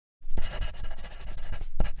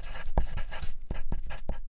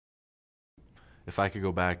If I could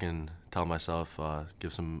go back and tell myself,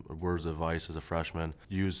 give some words of advice as a freshman,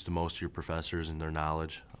 use the most of your professors and their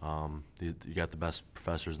knowledge. You got the best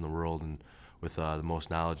professors in the world, and with the most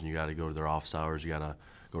knowledge, and you got to go to their office hours. You got to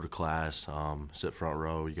go to class, sit front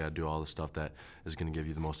row. You got to do all the stuff that is going to give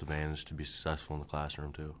you the most advantage to be successful in the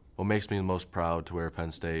classroom too. What makes me the most proud to wear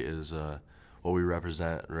Penn State is what we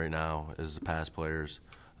represent right now is the past players,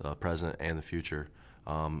 the present and the future,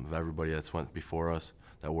 of everybody that's went before us,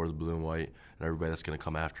 that wore the blue and white, and everybody that's going to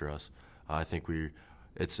come after us. I think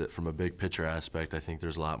it's from a big picture aspect. I think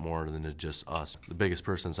there's a lot more than just us. The biggest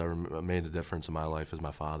person that's ever made a difference in my life is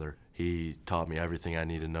my father. He taught me everything I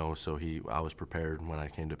need to know, so I was prepared when I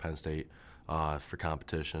came to Penn State for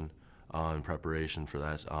competition. In preparation for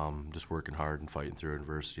that, just working hard and fighting through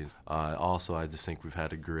adversity. Also, I just think we've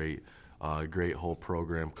had a great whole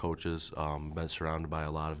program, coaches, been surrounded by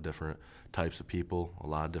a lot of different types of people, a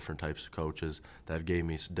lot of different types of coaches that have gave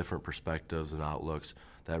me different perspectives and outlooks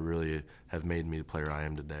that really have made me the player I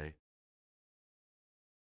am today.